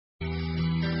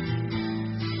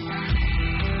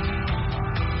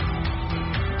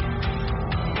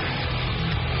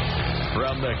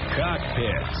the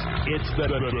cockpit. It's the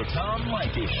Tom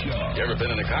Leykis Show. You ever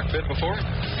been in a cockpit before?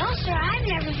 No, sir, I've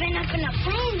never been up in a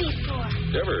plane before.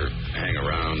 You ever hang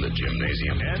around the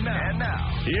gymnasium? And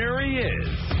now, here he is,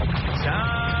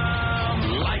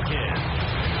 Tom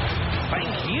Leykis.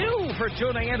 Thank you for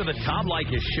tuning into the Tom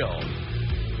Leykis Show.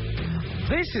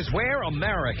 This is where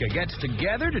America gets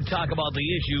together to talk about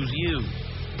the issues you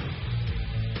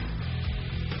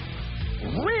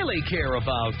really care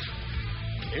about.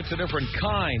 It's a different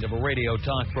kind of a radio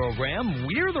talk program.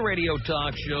 We're the radio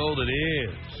talk show that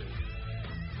is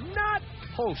not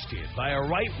hosted by a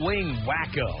right-wing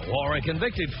wacko or a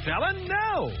convicted felon.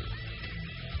 No.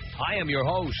 I am your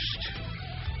host.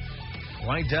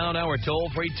 Write down our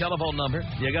toll-free telephone number.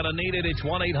 You gotta need it. It's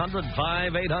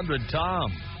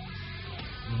 1-800-5800-TOM.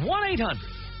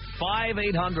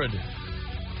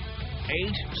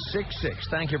 1-800-5800-866.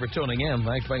 Thank you for tuning in.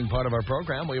 Thanks for being part of our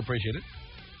program. We appreciate it.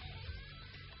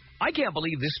 I can't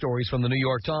believe this story is from the New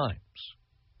York Times.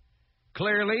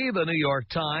 Clearly, the New York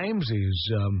Times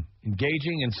is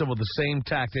engaging in some of the same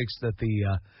tactics that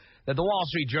the Wall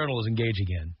Street Journal is engaging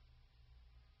in.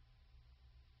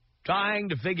 Trying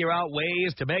to figure out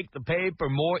ways to make the paper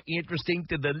more interesting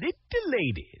to the little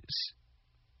ladies.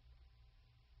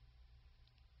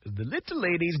 The little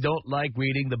ladies don't like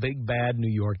reading the big, bad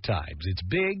New York Times. It's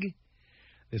big.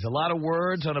 There's a lot of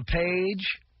words on a page.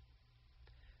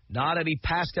 Not any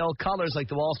pastel colors like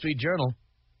the Wall Street Journal.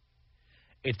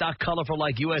 It's not colorful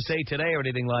like USA Today or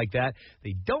anything like that.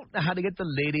 They don't know how to get the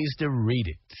ladies to read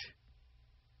it.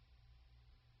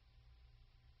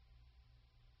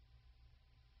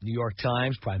 New York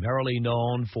Times, primarily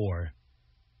known for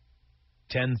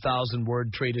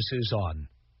 10,000-word treatises on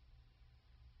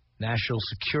national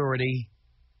security,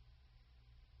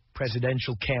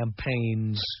 presidential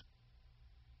campaigns,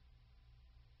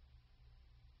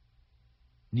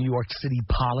 New York City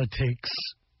politics.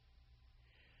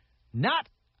 Not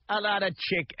a lot of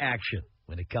chick action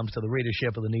when it comes to the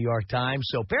readership of the New York Times.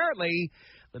 So apparently,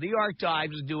 the New York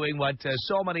Times is doing what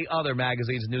so many other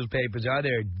magazines and newspapers are.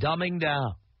 They're dumbing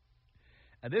down.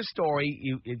 And this story,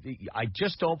 I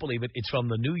just don't believe it. It's from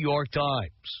the New York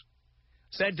Times.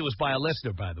 Sent to us by a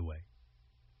listener, by the way.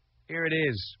 Here it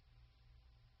is.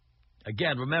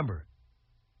 Again, remember,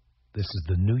 this is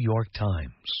the New York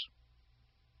Times.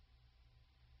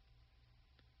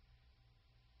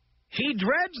 He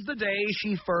dreads the day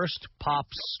she first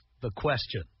pops the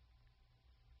question.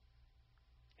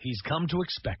 He's come to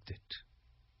expect it.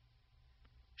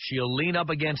 She'll lean up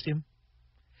against him,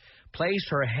 place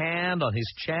her hand on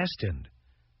his chest, and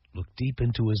look deep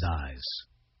into his eyes.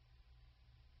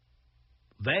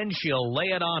 Then she'll lay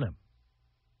it on him.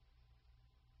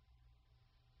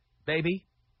 Baby,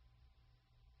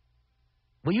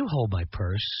 will you hold my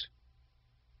purse?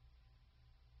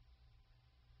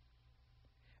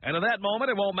 And at that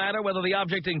moment, it won't matter whether the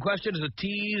object in question is a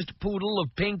teased poodle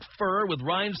of pink fur with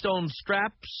rhinestone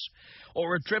straps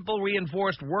or a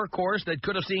triple-reinforced workhorse that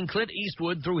could have seen Clint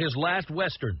Eastwood through his last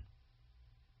Western.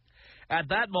 At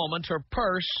that moment, her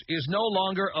purse is no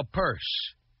longer a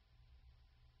purse,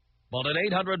 but an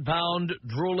 800-pound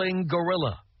drooling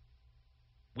gorilla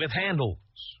with handles.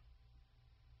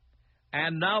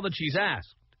 And now that she's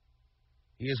asked,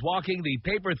 he is walking the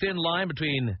paper-thin line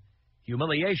between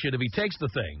humiliation if he takes the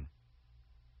thing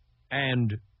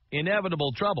and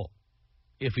inevitable trouble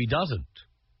if he doesn't.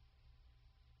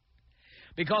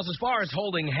 Because as far as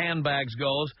holding handbags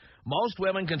goes, most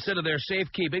women consider their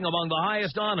safekeeping among the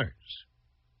highest honors.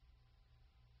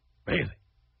 Really?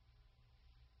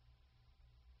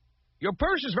 Your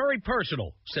purse is very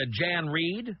personal, said Jan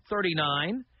Reed,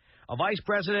 39, a vice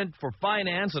president for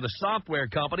finance at a software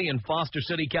company in Foster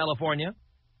City, California.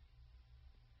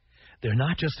 They're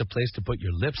not just a place to put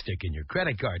your lipstick and your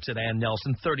credit card, said Ann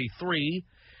Nelson, 33,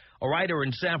 a writer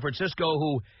in San Francisco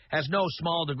who has no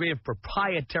small degree of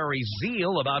proprietary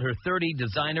zeal about her 30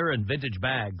 designer and vintage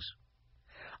bags.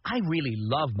 I really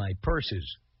love my purses,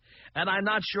 and I'm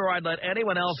not sure I'd let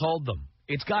anyone else hold them.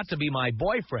 It's got to be my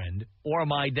boyfriend or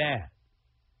my dad.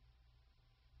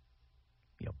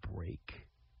 Give me a break.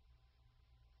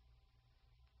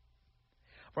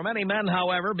 For many men,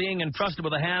 however, being entrusted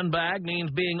with a handbag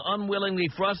means being unwillingly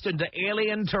thrust into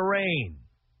alien terrain.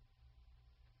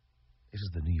 This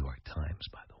is the New York Times,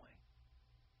 by the way.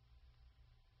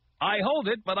 I hold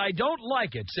it, but I don't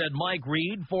like it, said Mike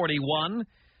Reed, 41,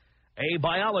 a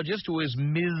biologist who is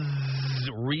Ms.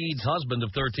 Reed's husband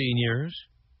of 13 years.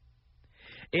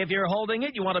 If you're holding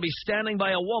it, you want to be standing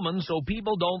by a woman so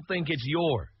people don't think it's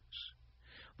yours.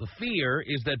 The fear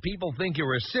is that people think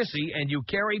you're a sissy and you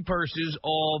carry purses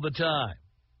all the time.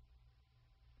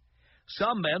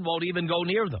 Some men won't even go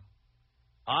near them.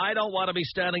 I don't want to be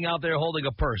standing out there holding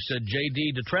a purse, said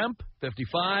J.D. DeTremp,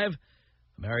 55,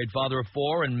 married father of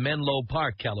 4 in Menlo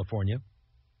Park, California.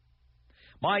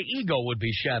 My ego would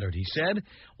be shattered, he said.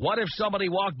 What if somebody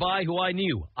walked by who I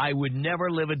knew? I would never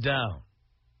live it down.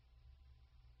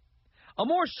 A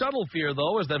more subtle fear,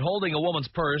 though, is that holding a woman's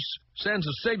purse sends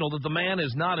a signal that the man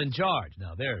is not in charge.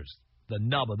 Now, there's the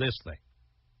nub of this thing.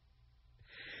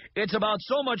 It's about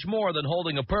so much more than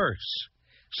holding a purse,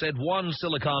 said one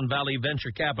Silicon Valley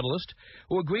venture capitalist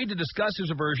who agreed to discuss his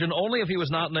aversion only if he was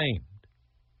not named.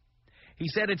 He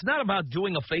said, it's not about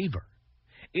doing a favor.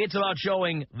 It's about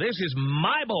showing this is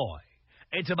my boy.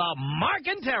 It's about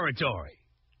marking territory.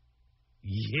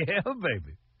 Yeah,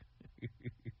 baby.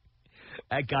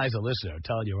 That guy's a listener, I'm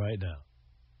telling you right now.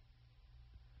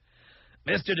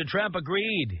 Mr. DeTremp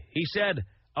agreed. He said,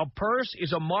 a purse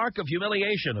is a mark of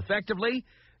humiliation. Effectively,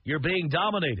 you're being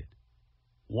dominated.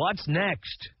 What's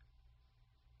next?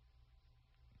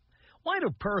 Why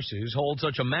do purses hold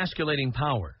such emasculating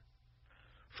power?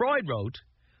 Freud wrote,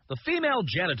 the female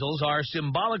genitals are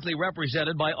symbolically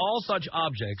represented by all such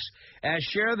objects as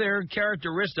share their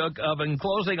characteristic of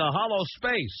enclosing a hollow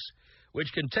space,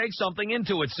 which can take something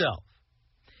into itself.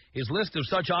 His list of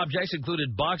such objects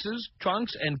included boxes,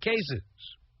 trunks, and cases.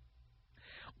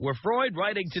 Were Freud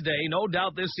writing today, no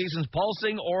doubt this season's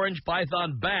pulsing orange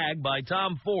python bag by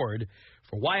Tom Ford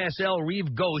for YSL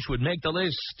Reeve Gauche would make the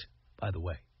list, by the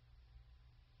way.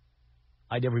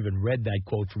 I never even read that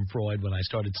quote from Freud when I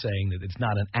started saying that it's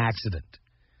not an accident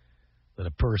that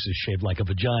a purse is shaped like a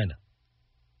vagina.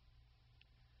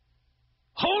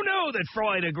 Who knew that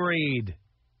Freud agreed?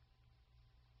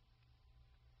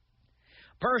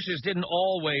 Purses didn't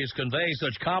always convey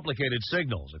such complicated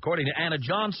signals. According to Anna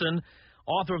Johnson,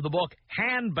 author of the book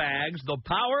Handbags, The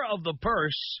Power of the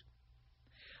Purse,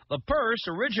 the purse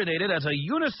originated as a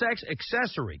unisex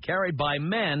accessory carried by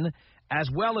men as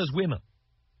well as women.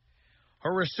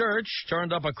 Her research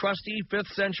turned up a crusty 5th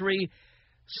century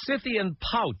Scythian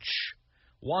pouch,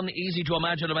 one easy to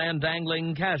imagine a man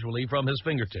dangling casually from his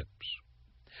fingertips.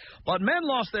 But men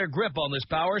lost their grip on this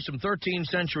power some 13th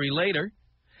century later,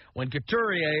 when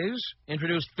couturiers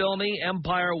introduced filmy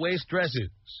empire waist dresses.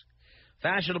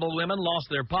 Fashionable women lost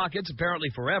their pockets, apparently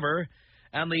forever,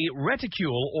 and the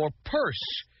reticule, or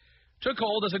purse, took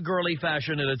hold as a girly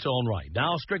fashion in its own right.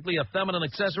 Now strictly a feminine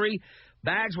accessory,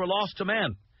 bags were lost to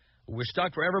men, who were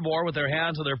stuck forevermore with their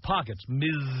hands in their pockets, Ms.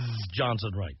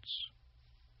 Johnson writes.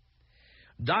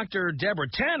 Dr. Deborah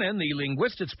Tannen, the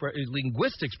linguistics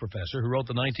professor who wrote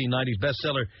the 1990s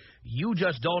bestseller You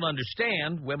Just Don't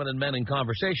Understand, Women and Men in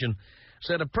Conversation,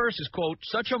 said a purse is, quote,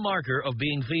 such a marker of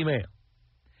being female.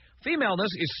 Femaleness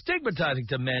is stigmatizing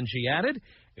to men, she added.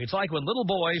 It's like when little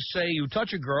boys say you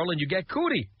touch a girl and you get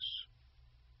cooties.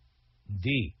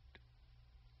 Indeed.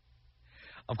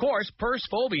 Of course, purse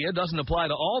phobia doesn't apply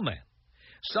to all men.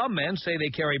 Some men say they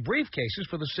carry briefcases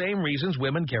for the same reasons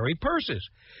women carry purses.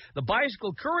 The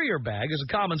bicycle courier bag is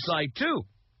a common sight, too.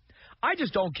 I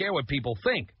just don't care what people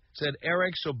think, said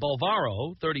Eric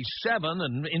Sobolvaro, 37,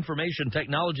 an information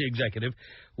technology executive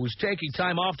who's taking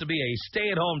time off to be a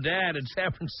stay-at-home dad in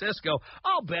San Francisco.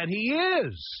 I'll bet he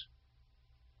is.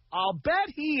 I'll bet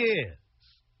he is.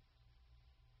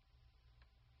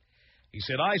 He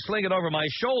said, I sling it over my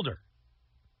shoulder.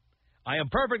 I am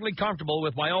perfectly comfortable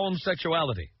with my own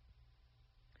sexuality.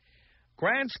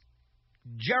 Grant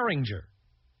Geringer,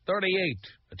 38,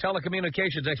 a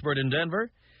telecommunications expert in Denver,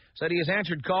 said he has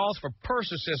answered calls for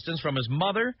purse assistance from his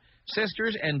mother,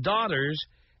 sisters, and daughters,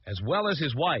 as well as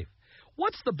his wife.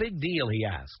 What's the big deal, he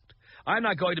asked. I'm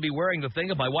not going to be wearing the thing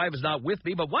if my wife is not with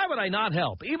me, but why would I not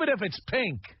help, even if it's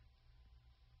pink?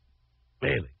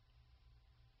 Really?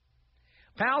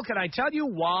 Pal, can I tell you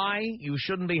why you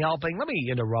shouldn't be helping? Let me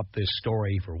interrupt this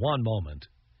story for one moment.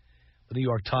 The New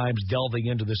York Times delving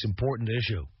into this important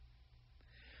issue.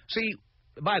 See,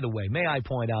 by the way, may I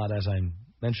point out, as I'm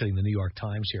mentioning the New York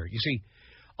Times here, you see,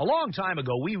 a long time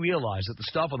ago, we realized that the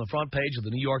stuff on the front page of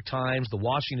the New York Times, the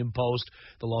Washington Post,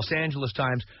 the Los Angeles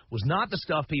Times was not the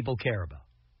stuff people care about.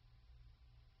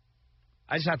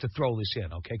 I just have to throw this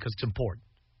in, okay, because it's important.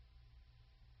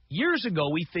 Years ago,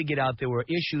 we figured out there were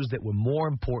issues that were more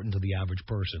important to the average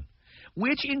person,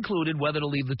 which included whether to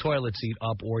leave the toilet seat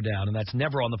up or down, and that's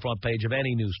never on the front page of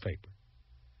any newspaper.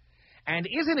 And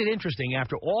isn't it interesting,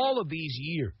 after all of these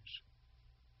years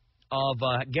of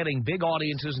getting big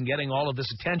audiences and getting all of this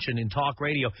attention in talk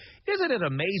radio, isn't it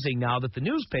amazing now that the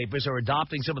newspapers are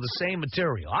adopting some of the same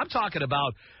material? I'm talking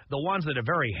about the ones that are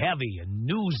very heavy and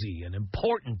newsy and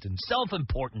important and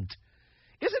self-important.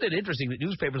 Isn't it interesting that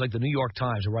newspapers like the New York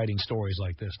Times are writing stories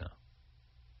like this now?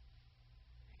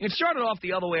 It started off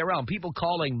the other way around. People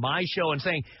calling my show and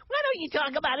saying, why don't you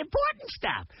talk about important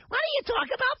stuff? Why don't you talk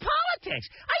about politics?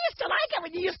 I used to like it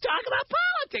when you used to talk about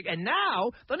politics. And now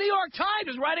the New York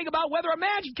Times is writing about whether a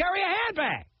man should carry a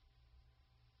handbag.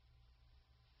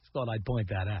 Just thought I'd point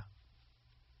that out.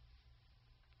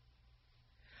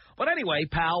 But anyway,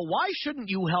 pal, why shouldn't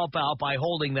you help out by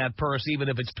holding that purse even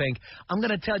if it's pink? I'm going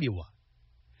to tell you why.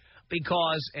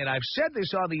 Because, and I've said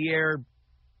this on the air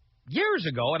years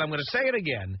ago, and I'm going to say it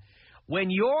again, when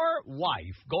your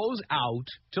wife goes out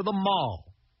to the mall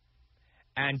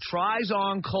and tries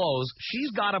on clothes,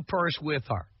 she's got a purse with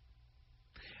her.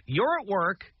 You're at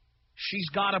work, she's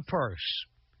got a purse.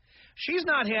 She's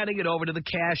not handing it over to the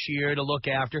cashier to look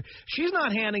after. She's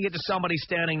not handing it to somebody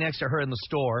standing next to her in the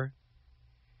store.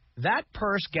 That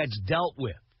purse gets dealt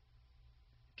with.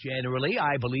 Generally,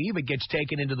 I believe it gets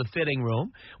taken into the fitting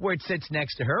room where it sits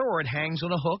next to her or it hangs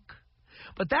on a hook.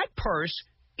 But that purse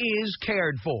is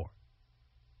cared for.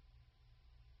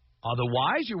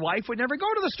 Otherwise, your wife would never go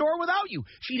to the store without you.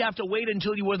 She'd have to wait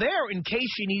until you were there in case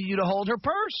she needed you to hold her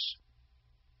purse.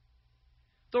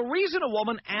 The reason a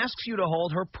woman asks you to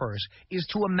hold her purse is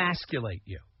to emasculate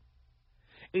you.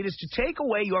 It is to take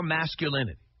away your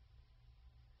masculinity.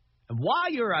 And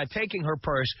while you're taking her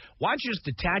purse, why don't you just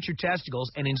detach your testicles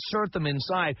and insert them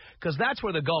inside, because that's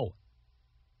where they're going.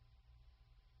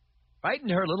 Right in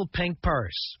her little pink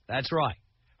purse. That's right.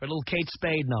 Her little Kate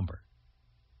Spade number.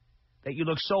 That you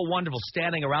look so wonderful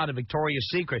standing around in Victoria's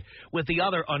Secret with the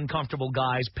other uncomfortable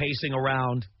guys pacing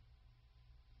around,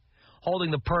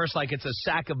 holding the purse like it's a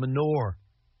sack of manure.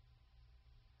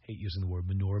 I hate using the word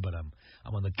manure, but I'm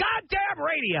on the goddamn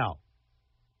radio.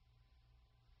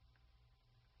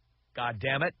 God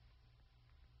damn it.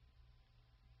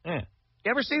 You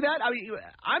ever see that? I mean,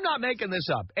 I'm not making this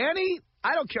up.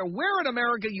 I don't care where in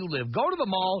America you live, go to the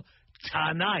mall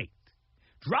tonight.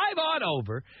 Drive on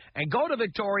over and go to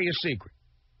Victoria's Secret.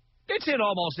 It's in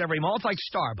almost every mall. It's like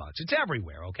Starbucks. It's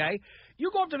everywhere, okay? You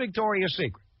go up to Victoria's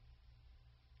Secret,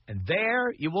 and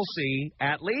there you will see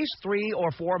at least 3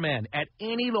 or 4 men at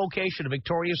any location of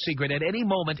Victoria's Secret, at any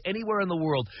moment, anywhere in the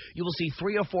world, you will see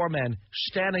 3 or 4 men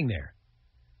standing there,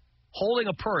 holding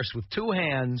a purse with 2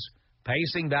 hands,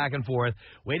 pacing back and forth,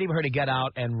 waiting for her to get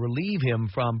out and relieve him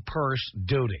from purse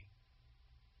duty.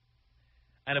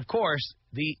 And, of course,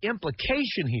 the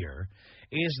implication here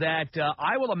is that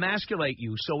I will emasculate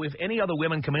you, so if any other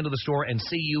women come into the store and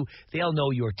see you, they'll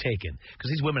know you're taken. Because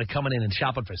these women are coming in and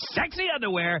shopping for sexy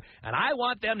underwear, and I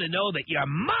want them to know that you're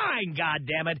mine,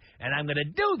 goddammit, and I'm going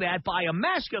to do that by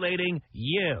emasculating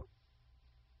you.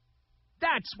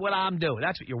 That's what I'm doing.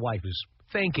 That's what your wife is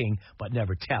thinking, but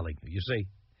never telling you, you see.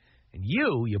 And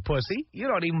you pussy, you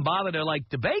don't even bother to,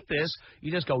 debate this.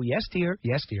 You just go, yes, dear,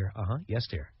 yes, dear, yes,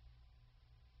 dear.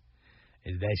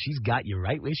 And that she's got you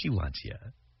right where she wants you.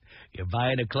 You're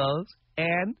buying her clothes,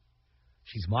 and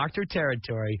she's marked her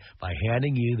territory by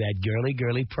handing you that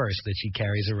girly purse that she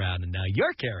carries around, and now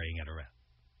you're carrying it around.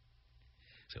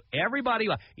 So everybody,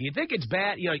 you think it's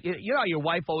bad, you know how your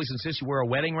wife always insists you wear a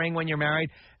wedding ring when you're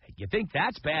married? You think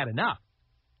that's bad enough.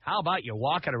 How about you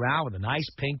walking around with a nice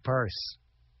pink purse?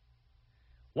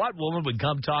 What woman would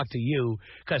come talk to you?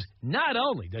 Because not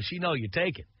only does she know you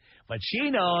take it, but she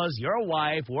knows your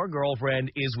wife or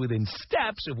girlfriend is within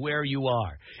steps of where you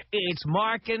are. It's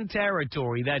marking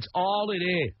territory. That's all it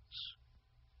is.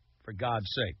 For God's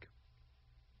sake.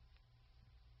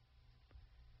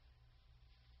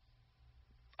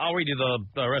 I'll read you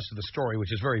the rest of the story,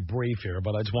 which is very brief here,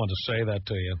 but I just wanted to say that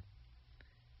to you.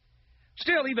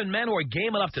 Still, even men who are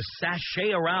game enough to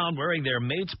sashay around wearing their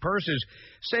mates' purses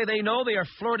say they know they are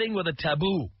flirting with a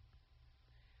taboo.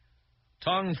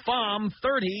 Tong Pham,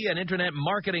 30, an internet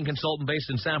marketing consultant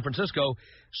based in San Francisco,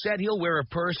 said he'll wear a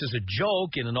purse as a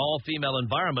joke in an all-female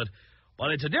environment. But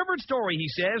it's a different story, he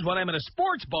says, when I'm in a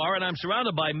sports bar and I'm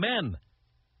surrounded by men.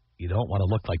 You don't want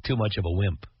to look like too much of a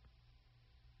wimp.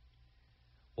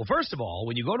 Well, first of all,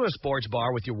 when you go to a sports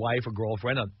bar with your wife or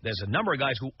girlfriend, there's a number of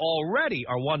guys who already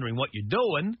are wondering what you're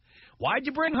doing. Why'd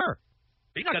you bring her?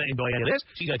 She's not going to enjoy any of this.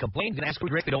 She's going to complain and ask for a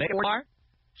drink. They don't bar.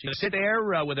 She's going to sit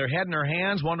there with her head in her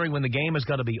hands wondering when the game is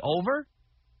going to be over.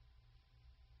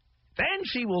 Then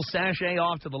she will sashay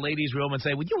off to the ladies' room and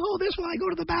say, would you hold this while I go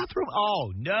to the bathroom?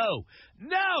 Oh, no.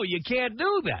 No, you can't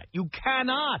do that. You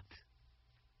cannot.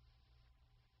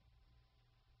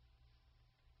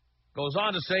 Goes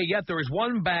on to say, yet there is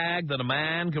one bag that a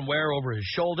man can wear over his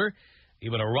shoulder,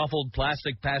 even a ruffled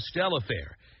plastic pastel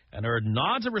affair, and earn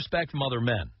nods of respect from other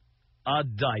men. A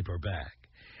diaper bag.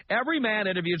 Every man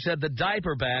interviewed said the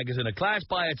diaper bag is in a class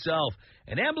by itself,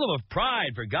 an emblem of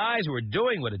pride for guys who are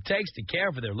doing what it takes to care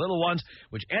for their little ones,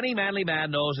 which any manly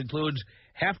man knows includes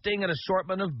hefting an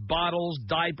assortment of bottles,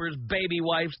 diapers, baby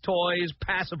wipes, toys,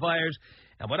 pacifiers,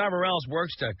 and whatever else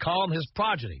works to calm his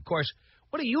progeny. Of course,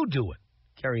 what are you doing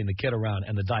carrying the kid around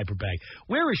and the diaper bag?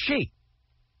 Where is she?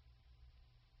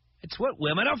 It's what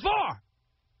women are for.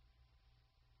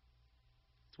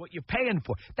 It's what you're paying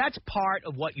for. That's part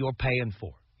of what you're paying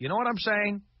for. You know what I'm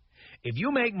saying? If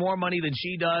you make more money than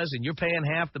she does and you're paying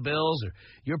half the bills or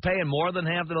you're paying more than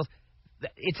half the bills,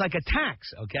 it's like a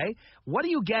tax, okay? What are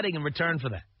you getting in return for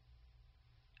that?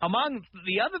 Among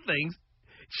the other things,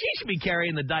 she should be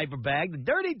carrying the diaper bag, the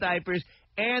dirty diapers,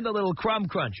 and the little crumb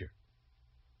cruncher.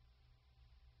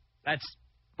 That's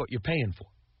what you're paying for.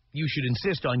 You should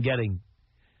insist on getting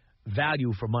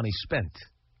value for money spent.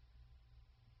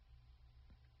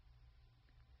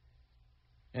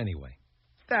 Anyway,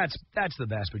 that's the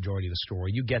vast majority of the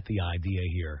story. You get the idea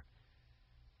here.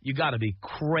 You got to be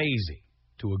crazy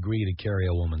to agree to carry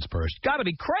a woman's purse. Got to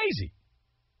be crazy.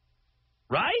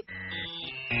 Right?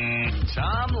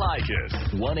 Tom Leykis.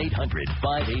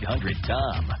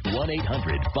 1-800-5800-TOM.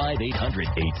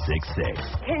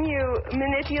 1-800-5800-866. Can you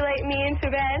manipulate me into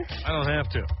bed? I don't have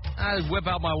to. I just whip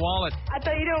out my wallet. I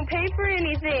thought you don't pay for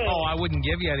anything. Oh, I wouldn't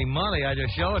give you any money. I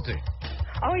just show it to you.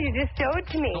 Oh, you just show it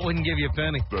to me. I wouldn't give you a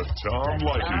penny. The Tom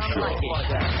Leykis Show.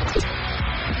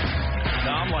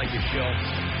 Tom Leykis Show.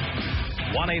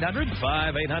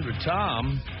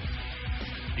 1-800-5800-TOM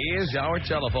is our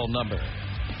telephone number.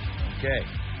 Okay.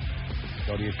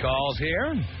 Go to your calls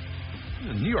here.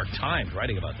 The New York Times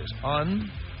writing about this.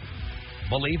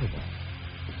 Unbelievable.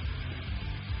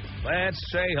 Let's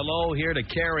say hello here to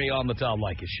Carrie on the Tom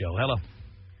Leykis Show. Hello.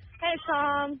 Hey,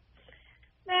 Tom.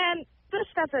 Man, this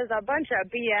stuff is a bunch of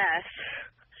BS.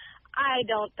 I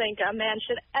don't think a man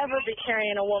should ever be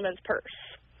carrying a woman's purse.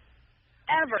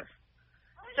 Ever.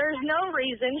 There's no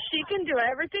reason. She can do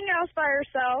everything else by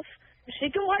herself. She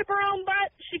can wipe her own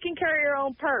butt. She can carry her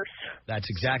own purse. That's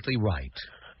exactly right.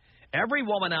 Every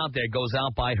woman out there goes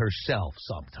out by herself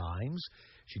sometimes.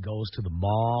 She goes to the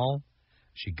mall.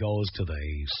 She goes to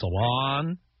the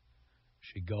salon.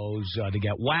 She goes to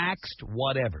get waxed,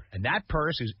 whatever. And that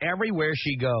purse is everywhere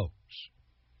she goes.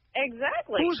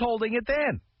 Exactly. Who's holding it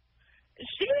then?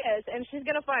 She is, and she's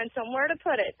going to find somewhere to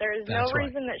put it. There is no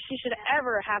reason that she should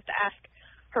ever have to ask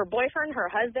her boyfriend, her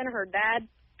husband, her dad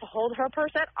to hold her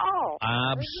purse at all.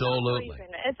 Absolutely. No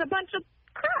reason. It's a bunch of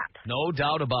crap. No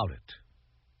doubt about it.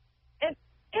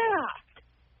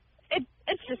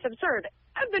 It's just absurd.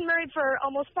 I've been married for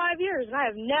almost 5 years, and I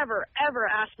have never, ever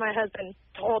asked my husband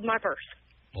to hold my purse.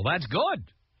 Well, that's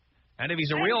good. And if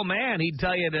he's a real man, he'd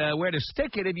tell you where to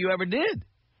stick it if you ever did.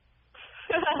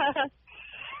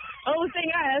 Only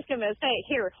thing I ask him is, hey,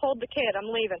 here, hold the kid. I'm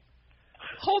leaving.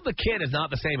 Hold the kid is not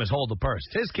the same as hold the purse.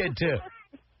 It's his kid, too.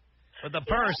 But the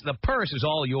purse is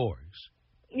all yours.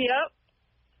 Yep.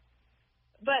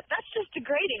 But that's just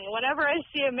degrading. Whenever I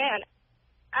see a man,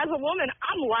 as a woman,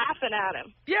 I'm laughing at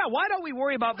him. Yeah, why don't we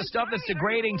worry about the stuff that's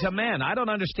degrading to men? I don't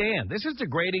understand. This is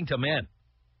degrading to men.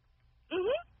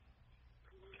 Mm-hmm.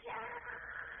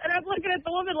 And I'm looking at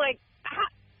the woman like,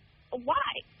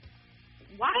 why?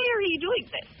 Why are you doing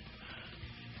this?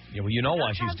 Yeah, well, you know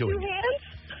why she's doing it. Hands?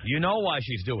 You know why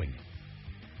she's doing it.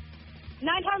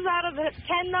 9 times out of 10,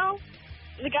 though,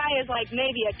 the guy is like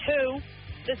maybe a 2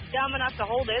 that's dumb enough to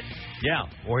hold it. Yeah,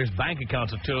 or his bank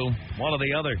account's a 2, one or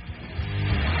the other.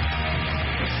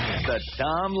 The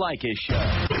Tom Leykis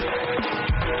Show.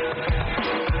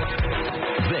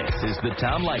 This is the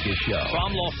Tom Leykis Show.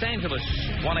 From Los Angeles,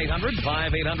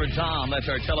 1-800-5800-TOM. That's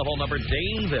our telephone number.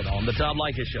 David on the Tom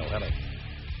Leykis Show. Hello.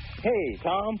 Hey,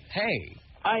 Tom. Hey.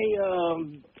 I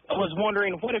was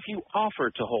wondering, what if you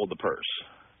offered to hold the purse?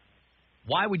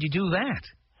 Why would you do that?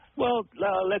 Well,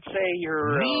 let's say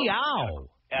you're Meow.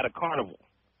 At a carnival,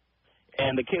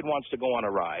 and the kid wants to go on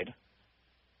a ride,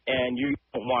 and you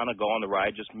don't want to go on the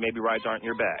ride, just maybe rides aren't in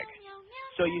your bag.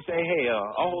 So you say, hey,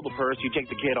 I'll hold the purse, you take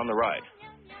the kid on the ride.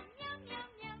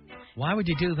 Why would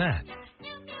you do that?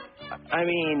 I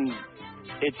mean,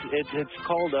 it's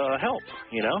called help,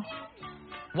 you know?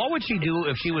 What would she do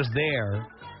if she was there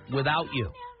without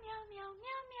you?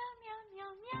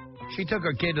 She took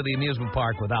her kid to the amusement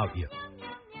park without you.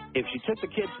 If she took the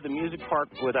kid to the music park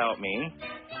without me,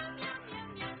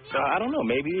 I don't know,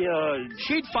 maybe...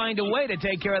 she'd find a way to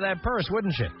take care of that purse,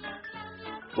 wouldn't she?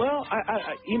 Well,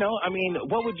 I mean,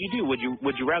 what would you do?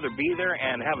 Would you rather be there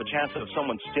and have a chance of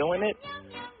someone stealing it?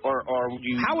 Or would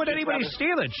you... How would anybody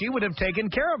steal it? She would have taken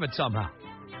care of it somehow.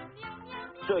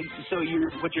 So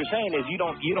what you're saying is you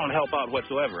don't help out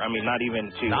whatsoever. I mean, not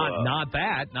even to. Not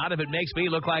that. Not if it makes me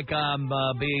look like I'm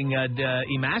being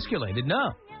emasculated.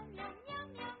 No.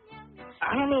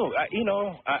 I don't know.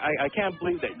 I can't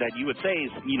believe that you would say,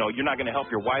 you're not going to help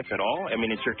your wife at all. I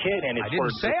mean, it's your kid, and it's. I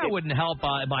didn't say I wouldn't help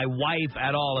my wife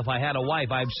at all if I had a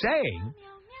wife. I'm saying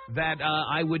that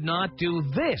I would not do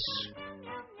this.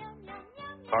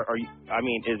 Are you? I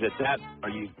mean, is it that? Are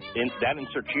you that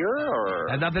insecure or?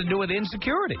 Has nothing to do with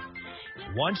insecurity.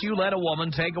 Once you let a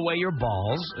woman take away your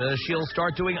balls, she'll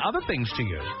start doing other things to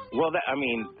you. Well,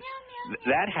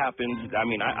 that happens. I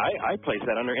mean, I place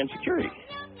that under insecurity.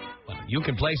 Well, you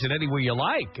can place it anywhere you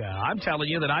like. I'm telling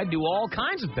you that I do all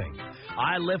kinds of things.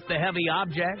 I lift the heavy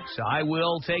objects. I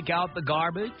will take out the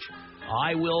garbage.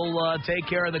 I will take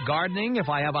care of the gardening. If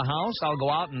I have a house, I'll go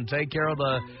out and take care of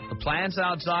the plants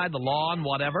outside, the lawn,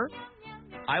 whatever.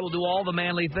 I will do all the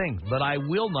manly things, but I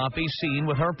will not be seen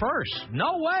with her purse.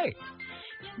 No way.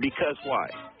 Because why?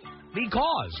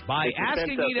 Because by her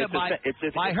asking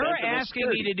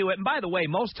me to do it, and by the way,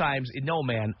 most times no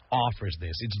man offers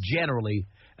this. It's generally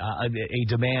a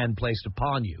demand placed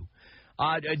upon you.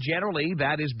 Generally,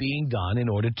 that is being done in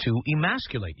order to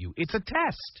emasculate you. It's a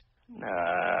test.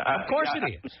 Of course it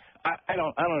is. I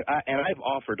don't. And I've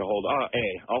offered to hold.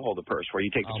 I'll hold the purse where you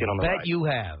take the kid on the ride. Bet you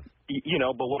have.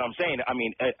 But what I'm saying, I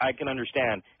mean, I can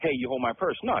understand. Hey, you hold my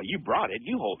purse. No, you brought it.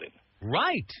 You hold it.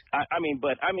 Right. I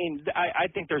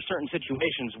think there's certain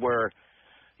situations where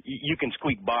you can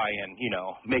squeak by and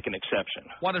make an exception.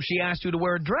 What if she asked you to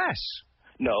wear a dress?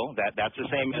 No, that's the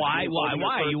same. Why?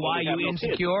 Are you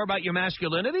insecure about your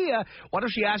masculinity? What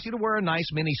if she asked you to wear a nice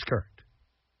mini skirt?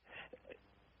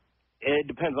 It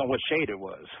depends on what shade it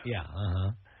was. Yeah,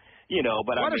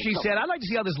 but what if she said, "I'd like to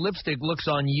see how this lipstick looks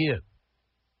on you"?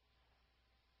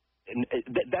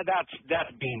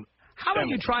 That's being. How about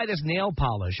you try this nail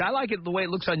polish? I like it the way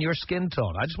it looks on your skin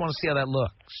tone. I just want to see how that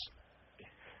looks.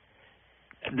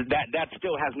 That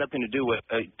still has nothing to do with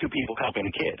two people helping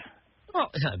a kid.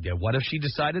 Well, what if she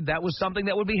decided that was something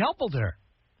that would be helpful to her?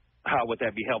 How would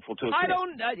that be helpful to a kid? I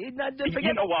don't.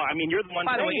 You're the one.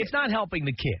 By the way, it's not helping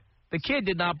the kid. The kid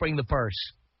did not bring the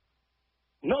purse.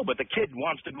 No, but the kid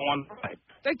wants to go on the ride.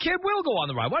 The kid will go on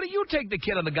the ride. Why don't you take the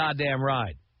kid on the goddamn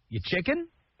ride? You chicken?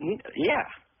 Yeah.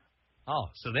 Oh,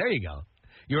 so there you go.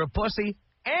 You're a pussy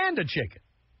and a chicken.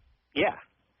 Yeah.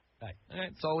 Right. All right,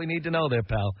 that's all we need to know there,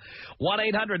 pal.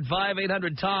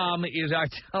 1-800-5800-TOM is our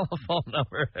telephone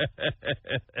number.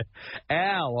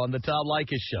 Al on the Tom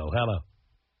Leykis Show. Hello.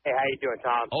 Hey, how you doing,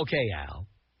 Tom? Okay, Al.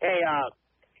 Hey,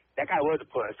 that guy was a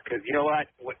puss, because you know what?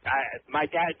 My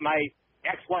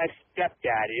ex-wife's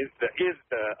stepdad is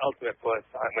the ultimate puss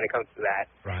when it comes to that.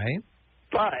 Right.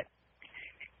 But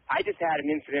I just had an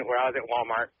incident where I was at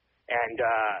Walmart, and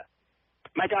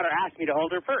my daughter asked me to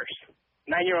hold her purse.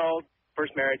 9-year-old,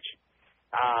 first marriage.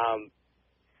 I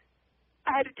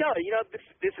had to tell her,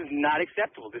 this is not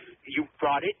acceptable. You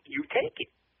brought it, you take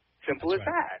it. Simple as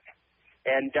that.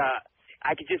 And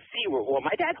I could just see well,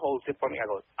 my dad holds it for me. I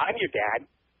go, I'm your dad,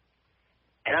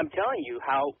 and I'm telling you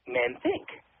how men think.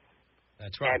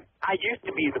 That's right. And I used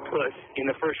to be the puss in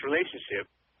the first relationship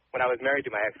when I was married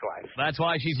to my ex-wife. That's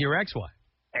why she's your ex-wife.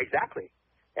 Exactly.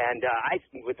 And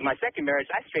with my second marriage,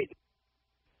 I straightened.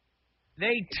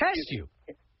 They test you.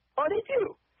 Oh, they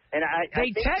do. And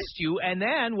they test you, and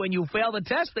then when you fail the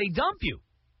test, they dump you.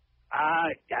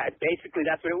 Basically,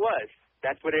 that's what it was.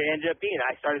 That's what it ended up being.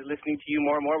 I started listening to you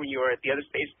more and more when you were at the other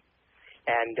station,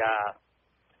 and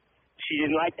she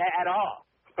didn't like that at all.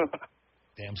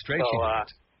 Damn straight she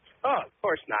didn't. Oh, of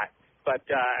course not. But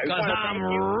because I'm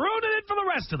ruining it for the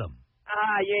rest of them.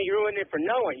 You ain't ruining it for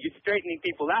no one. You're straightening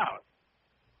people out.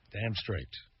 Damn straight.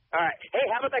 All right. Hey,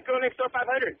 how about that girl next door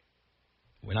 500?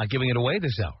 We're not giving it away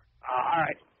this hour. All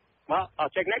right. Well, I'll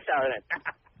check next hour then.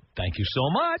 Thank you so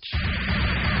much.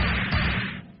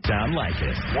 Tom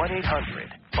Leykis.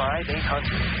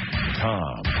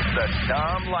 1-800-5800-TOM. The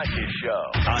Tom Leykis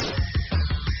Show.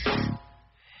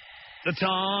 The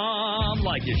Tom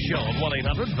Leykis Show at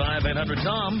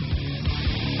 1-800-5800-TOM.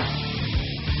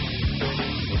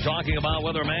 We're talking about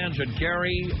whether a man should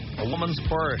carry a woman's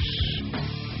purse.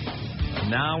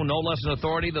 Now, no less an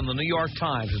authority than the New York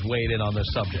Times has weighed in on this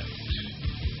subject.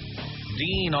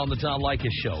 Dean on the Tom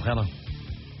Leykis Show. Hello.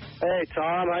 Hey,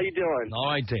 Tom. How you doing? All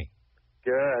right, Dean.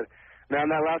 Good. Man,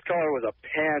 that last caller was a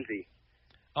pansy.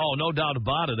 Oh, no doubt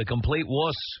about it. A complete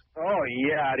wuss. Oh,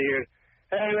 yeah, dude.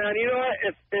 Hey, man, you know what?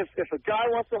 If a guy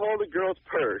wants to hold a girl's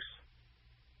purse,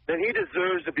 then he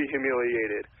deserves to be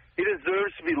humiliated. He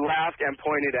deserves to be laughed and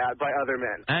pointed at by other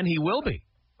men. And he will be.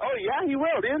 Oh, yeah, he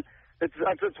will, dude. That's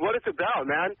what it's about,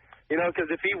 man. You know,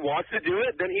 because if he wants to do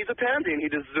it, then he's a pansy, and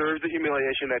he deserves the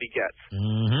humiliation that he gets.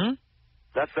 Mm-hmm.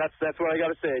 That's what I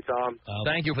got to say, Tom.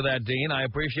 Thank you for that, Dean. I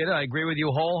appreciate it. I agree with you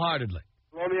wholeheartedly.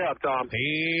 Blow me up, Tom.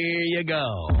 Here you go.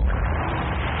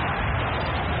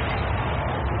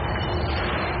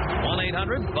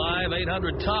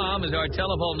 1-800-5800-TOM is our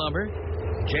telephone number.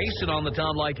 Jason on the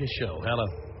Tom Leykis Show. Hello.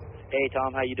 Hey,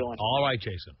 Tom. How you doing? All right,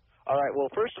 Jason. All right. Well,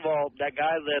 first of all, that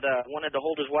guy that wanted to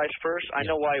hold his wife's purse, I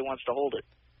know why he wants to hold it.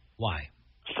 Why?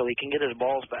 So he can get his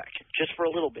balls back, just for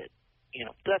a little bit. You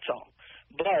know, that's all.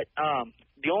 But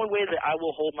the only way that I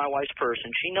will hold my wife's purse,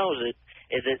 and she knows it,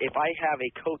 is that if I have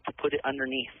a coat to put it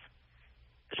underneath.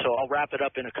 So I'll wrap it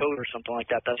up in a coat or something like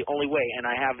that. That's the only way. And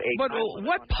I have a... But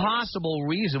what possible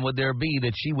reason would there be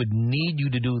that she would need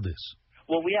you to do this?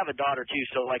 Well, we have a daughter, too,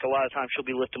 so, like, a lot of times she'll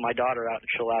be lifting my daughter out, and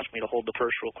she'll ask me to hold the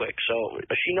purse real quick. So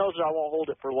she knows that I won't hold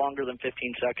it for longer than 15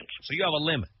 seconds. So you have a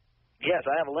limit? Yes,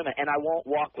 I have a limit, and I won't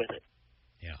walk with it.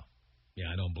 Yeah. Yeah,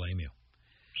 I don't blame you.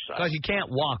 Because you can't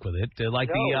walk with it.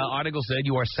 Like the article said,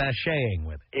 you are sashaying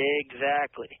with it.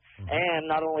 Exactly. Mm-hmm.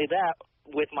 And not only that,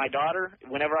 with my daughter,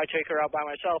 whenever I take her out by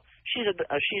myself, she's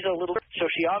a little, so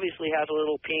she obviously has a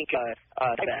little pink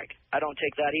bag. I don't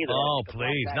take that either. Oh,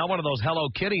 please. Not one of those Hello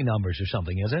Kitty numbers or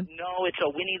something, is it? No, it's a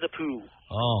Winnie the Pooh.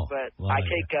 Oh. But well, I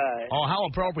take... oh, how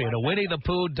appropriate. A Winnie the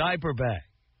Pooh diaper bag.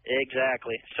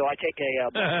 Exactly. So I take a...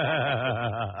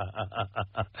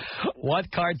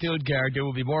 What cartoon character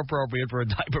would be more appropriate for a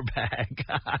diaper bag?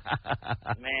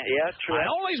 Man, yeah, true. I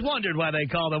always wondered why they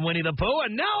called him Winnie the Pooh,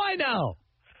 and now I know.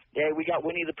 Yeah, we got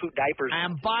Winnie the Pooh diapers.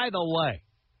 And by the way,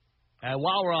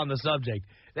 while we're on the subject,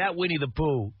 that Winnie the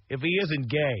Pooh, if he isn't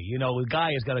gay, you know, the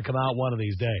guy is going to come out one of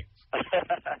these days.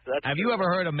 Have you ever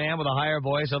heard a man with a higher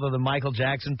voice other than Michael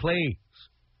Jackson, please?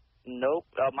 Nope.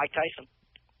 Mike Tyson.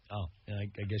 Oh, I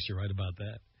guess you're right about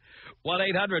that.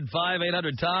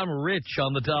 1-800-5800-TOM. Rich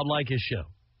on the Tom Leykis Show.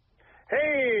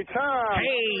 Hey, Tom.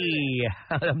 Hey.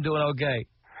 I'm doing okay.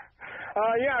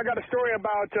 Yeah, I got a story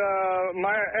about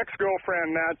my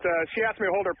ex-girlfriend that she asked me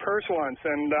to hold her purse once,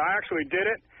 and I actually did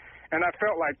it, and I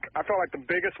felt like the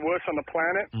biggest wuss on the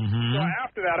planet. Mm-hmm. So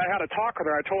after that, I had a talk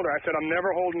with her. I told her, I said, I'm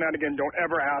never holding that again. Don't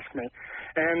ever ask me.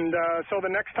 And so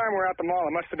the next time we're at the mall,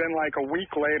 it must have been like a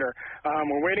week later,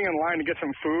 we're waiting in line to get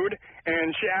some food, and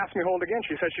she asked me to hold again.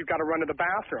 She said she's got to run to the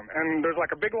bathroom. And there's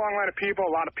like a big long line of people,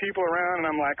 a lot of people around,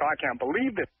 and I'm like, oh, I can't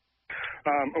believe this.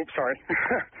 Oops, sorry.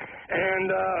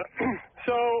 And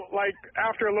so, like,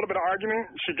 after a little bit of argument,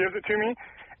 she gives it to me,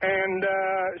 and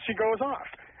she goes off.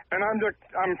 And I'm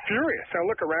furious. I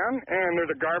look around, and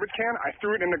there's a garbage can. I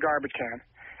threw it in the garbage can.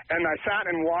 And I sat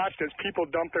and watched as people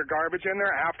dumped their garbage in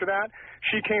there. After that,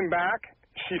 she came back.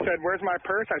 She said, where's my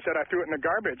purse? I said, I threw it in the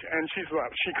garbage. And she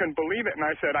couldn't believe it. And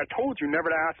I said, I told you never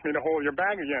to ask me to hold your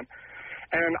bag again.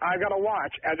 And I got to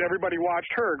watch as everybody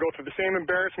watched her go through the same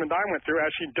embarrassment I went through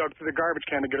as she dug through the garbage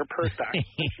can to get her purse back.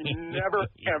 She never,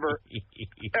 ever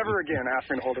again asked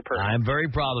me to hold her purse. I'm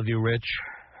very proud of you, Rich.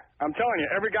 I'm telling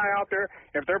you, every guy out there,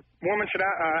 if their woman should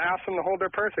ask them to hold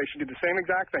their purse, they should do the same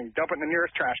exact thing. Dump it in the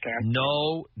nearest trash can.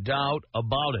 No doubt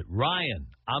about it.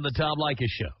 Ryan on the Tom Leykis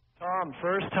Show. Tom,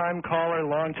 first-time caller,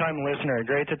 long-time listener.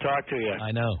 Great to talk to you.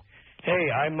 I know. Hey,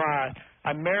 I'm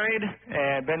married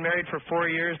and been married for 4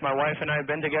 years. My wife and I have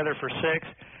been together for 6.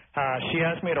 She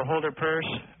asked me to hold her purse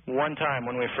one time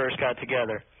when we first got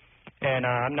together. And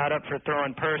I'm not up for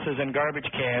throwing purses in garbage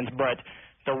cans, but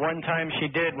the one time she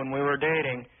did when we were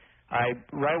dating,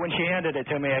 right when she handed it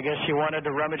to me, I guess she wanted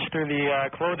to rummage through the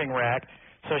clothing rack.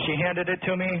 So she handed it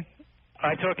to me.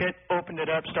 I took it, opened it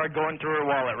up, started going through her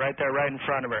wallet right there, right in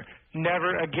front of her.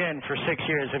 Never again for 6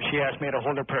 years have she asked me to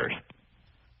hold her purse.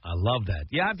 I love that.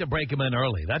 You have to break them in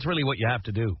early. That's really what you have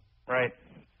to do. Right.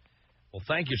 Well,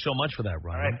 thank you so much for that,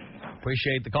 Ryan. Right.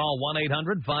 Appreciate the call.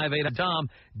 1-800-5800-TOM.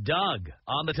 Doug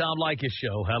on the Tom Leykis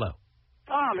Show. Hello.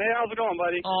 Tom, hey, how's it going,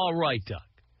 buddy? All right, Doug.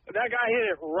 That guy hit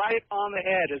it right on the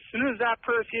head. As soon as that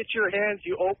purse hits your hands,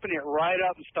 you open it right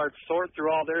up and start sorting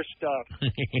through all their stuff.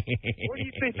 What do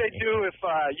you think they'd do if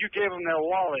you gave them their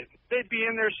wallet? They'd be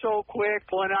in there so quick,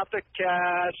 pulling out the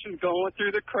cash and going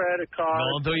through the credit card.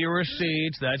 Going through your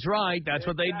receipts. That's right. That's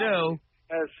what they do.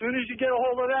 As soon as you get a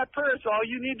hold of that purse, all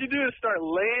you need to do is start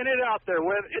laying it out there.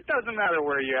 It doesn't matter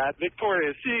where you're at,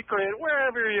 Victoria's Secret,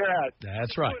 wherever you're at.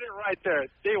 That's right. Put it right there.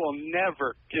 They will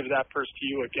never give that purse to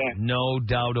you again. No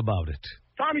doubt about it.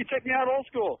 Tommy, take me out old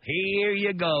school. Here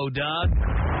you go, Doug.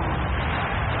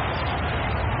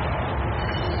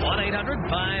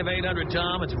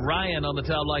 1-800-5800-TOM. It's Ryan on the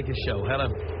Tom Leykis Show.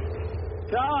 Hello.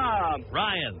 Tom.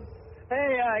 Ryan.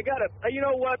 Hey, you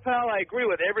know what, pal? I agree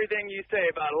with everything you say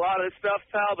about a lot of this stuff,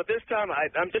 pal, but this time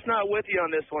I'm just not with you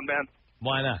on this one, man.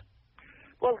 Why not?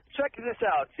 Well, check this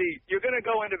out. See, you're going to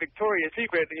go into Victoria's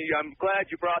Secret, and I'm glad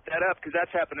you brought that up because that's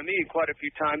happened to me quite a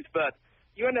few times, but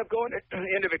you end up going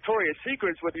into Victoria's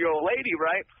Secrets with your old lady,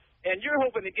 right? And you're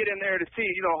hoping to get in there to see,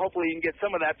 hopefully you can get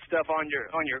some of that stuff on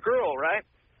your girl, right?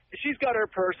 She's got her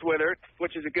purse with her,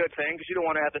 which is a good thing because you don't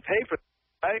want to have to pay for it,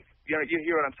 right? You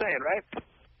hear what I'm saying, right?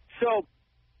 So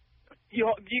you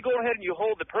go ahead and you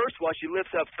hold the purse while she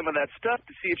lifts up some of that stuff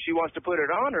to see if she wants to put it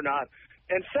on or not.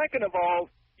 And second of all,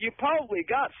 you probably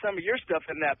got some of your stuff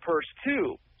in that purse,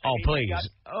 too. Oh, please.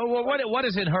 Well, what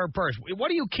is in her purse? What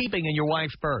are you keeping in your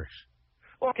wife's purse?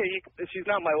 Okay, she's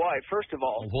not my wife, first of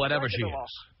all. Whatever she is.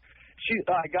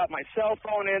 I got my cell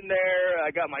phone in there.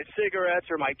 I got my cigarettes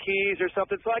or my keys or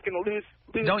something, so I can lose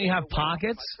Don't you have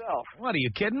pockets? Myself. What, are you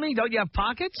kidding me? Don't you have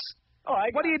pockets? Oh,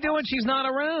 what do you do when she's not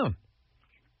around?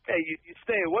 Hey, you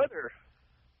stay with her.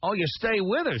 Oh, you stay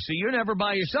with her, so you're never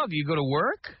by yourself. Do you go to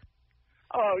work?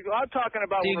 Oh, I'm talking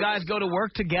about... Do you guys go to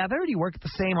work together? Do you work at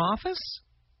the same office?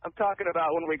 I'm talking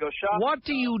about when we go shopping. What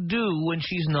do you do when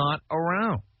she's not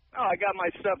around? Oh, I got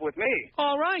my stuff with me.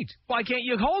 All right. Why can't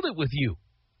you hold it with you?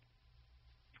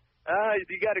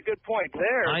 You got a good point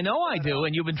there. I know I do,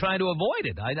 and you've been trying to avoid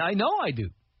it. I know I do.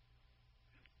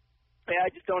 Yeah, I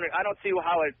just don't see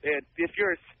how if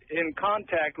you're in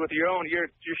contact with your own, you're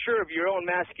sure of your own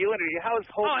masculinity. How is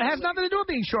holding? Oh, it has nothing to do with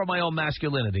being sure of my own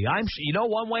masculinity.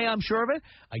 One way I'm sure of it.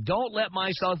 I don't let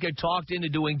myself get talked into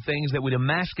doing things that would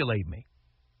emasculate me.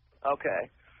 Okay.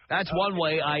 That's one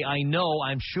way I know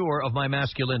I'm sure of my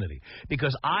masculinity,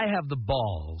 because I have the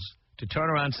balls to turn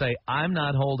around and say, I'm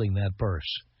not holding that purse.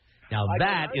 Now,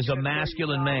 that is a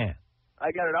masculine man.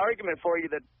 I got an argument for you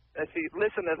that, see,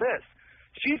 listen to this.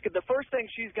 The first thing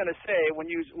she's going to say when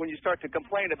you start to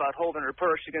complain about holding her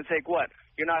purse, she's going to say, what?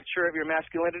 You're not sure of your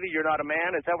masculinity? You're not a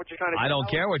man? Is that what you're trying to say? I don't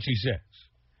care what she says.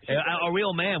 A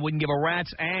real man wouldn't give a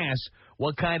rat's ass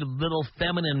what kind of little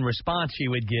feminine response she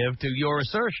would give to your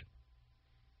assertion.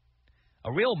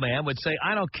 A real man would say,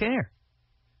 I don't care.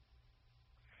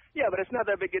 Yeah, but it's not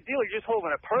that big a deal. You're just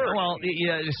holding a purse. Well,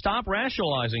 stop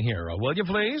rationalizing here, will you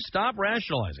please? Stop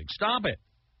rationalizing. Stop it.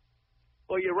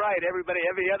 Well, you're right. Every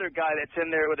other guy that's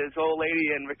in there with his old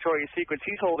lady in Victoria's Secrets,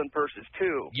 he's holding purses,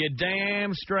 too. You're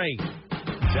damn straight.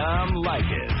 Tom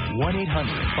Leykis.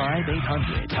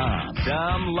 1-800-5800-TOM.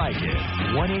 Tom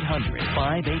Leykis.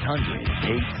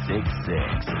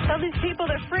 1-800-5800-866. Tell these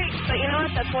people they're freaks, but you know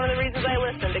what? That's one of the reasons I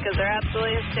listen, because they're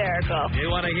absolutely hysterical.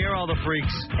 You want to hear all the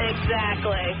freaks.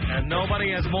 Exactly. And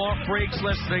nobody has more freaks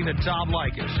listening to Tom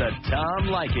Leykis. The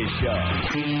Tom Leykis Show.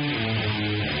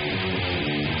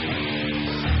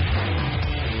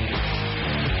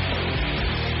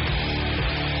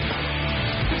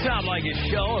 Tom Leykis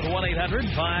Show at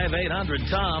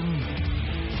 1-800-5800-TOM.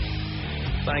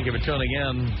 Thank you for tuning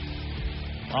in.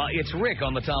 It's Rick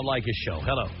on the Tom Leykis Show.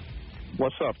 Hello.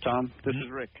 What's up, Tom? This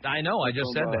is Rick. I know. I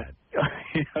just said that.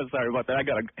 Sorry about that. I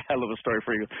got a hell of a story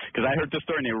for you because I heard this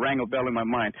story and it rang a bell in my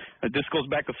mind. This goes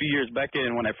back a few years back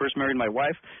in when I first married my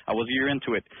wife. I was a year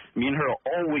into it. Me and her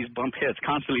always bump heads,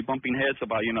 constantly bumping heads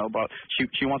about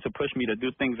she wants to push me to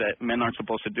do things that men aren't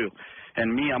supposed to do.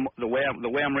 And me, the way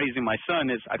I'm raising my son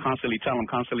is I constantly tell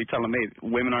him, hey,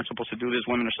 women aren't supposed to do this.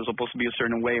 Women are supposed to be a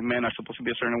certain way. Men are supposed to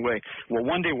be a certain way. Well,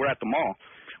 one day we're at the mall.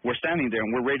 We're standing there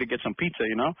and we're ready to get some pizza,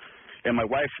 And my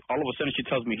wife, all of a sudden, she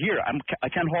tells me, here, I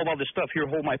can't hold all this stuff. Here,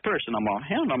 hold my purse. And I'm all,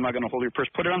 hell no, I'm not going to hold your purse.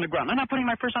 Put it on the ground. I'm not putting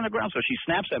my purse on the ground. So she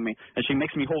snaps at me, and she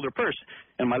makes me hold her purse.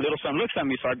 And my little son looks at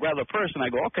me, so I grab the purse, and I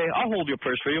go, okay, I'll hold your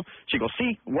purse for you. She goes,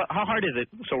 see, how hard is it?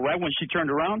 So right when she turned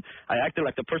around, I acted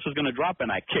like the purse was going to drop, and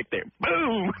I kicked it.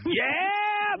 Boom!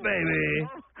 Yeah,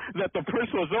 baby! That the purse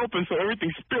was open, so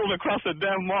everything spilled across the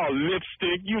damn mall.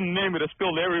 Lipstick, you name it, it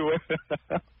spilled everywhere.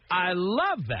 I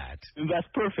love that. And that's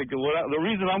perfect. The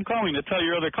reason I'm calling to tell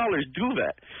your other callers, do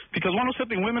that. Because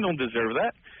something, women don't deserve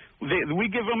that.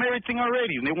 We give them everything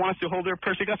already, and they want us to hold their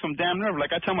purse. They got some damn nerve.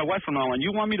 Like I tell my wife from now on,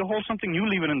 you want me to hold something, you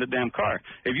leave it in the damn car.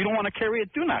 If you don't want to carry it,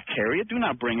 do not carry it. Do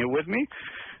not bring it with me.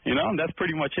 And that's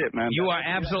pretty much it, man. You are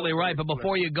absolutely right. But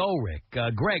before you go, Rick,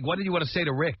 Greg, what did you want to say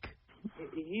to Rick?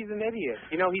 He's an idiot.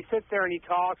 He sits there and he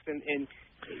talks, and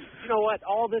you know what?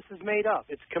 All this is made up.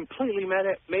 It's completely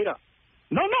made up.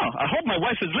 No. I hope my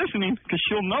wife is listening because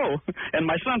she'll know. And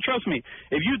my son, trust me,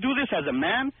 if you do this as a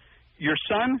man, your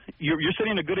son, you're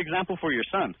setting a good example for your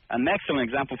son, an excellent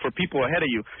example for people ahead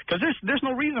of you. Because there's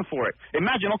no reason for it.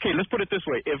 Imagine, okay, let's put it this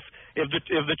way: if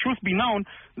the truth be known,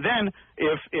 then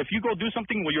if you go do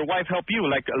something, will your wife help you?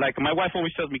 Like my wife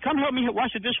always tells me, come help me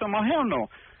wash the dish. I'm like, hell no.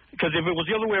 Because if it was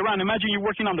the other way around, imagine you're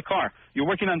working on the car, you're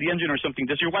working on the engine or something.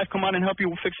 Does your wife come out and help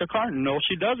you fix the car? No,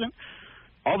 she doesn't.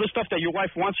 All the stuff that your wife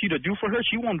wants you to do for her,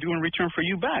 she won't do in return for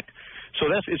you back. So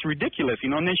it's ridiculous, you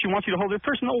know. And then she wants you to hold her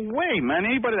purse. No way, man.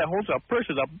 Anybody that holds a purse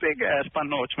is a big-ass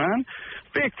panoche, man.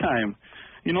 Big time.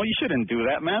 You know, you shouldn't do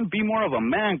that, man. Be more of a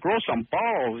man. Grow some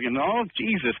balls, you know.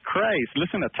 Jesus Christ.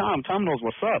 Listen to Tom. Tom knows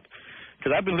what's up.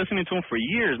 Because I've been listening to him for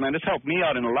years, man. This helped me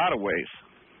out in a lot of ways.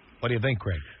 What do you think,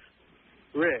 Craig?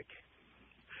 Rick.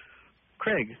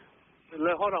 Craig.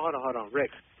 Hold on.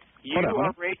 Rick,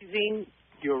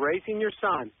 you're raising your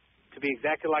son to be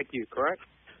exactly like you, correct?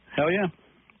 Hell yeah.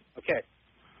 Okay.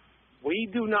 We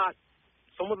do not,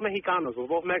 somos mexicanos, we're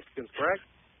both Mexicans, correct?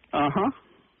 Uh-huh.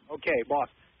 Okay, boss.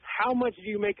 How much do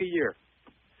you make a year?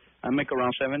 I make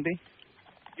around 70.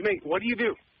 What do you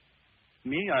do?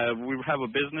 Me, we have a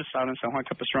business out in San Juan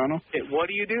Capistrano. Okay, what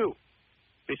do you do?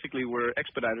 Basically, we're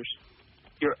expediters.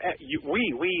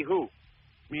 Who?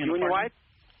 Me and your wife?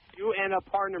 You and a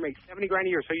partner make $70,000 a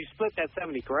year, so you split that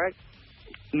 70, correct?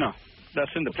 No,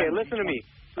 that's independent. Okay, listen to me.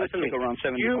 Around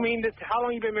 70. You mean that? How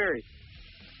long you been married?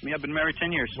 Me, I've been married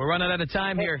 10 years. We're running out of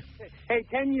time here. Hey,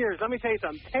 10 years. Let me tell you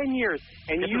something. 10 years,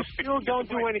 and you still don't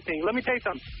do anything. Let me tell you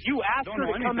something. You asked her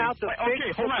to come out to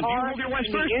fix the car and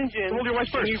the engine,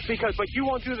 but you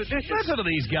won't do the dishes. Listen to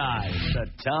these guys. The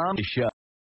Tom Show.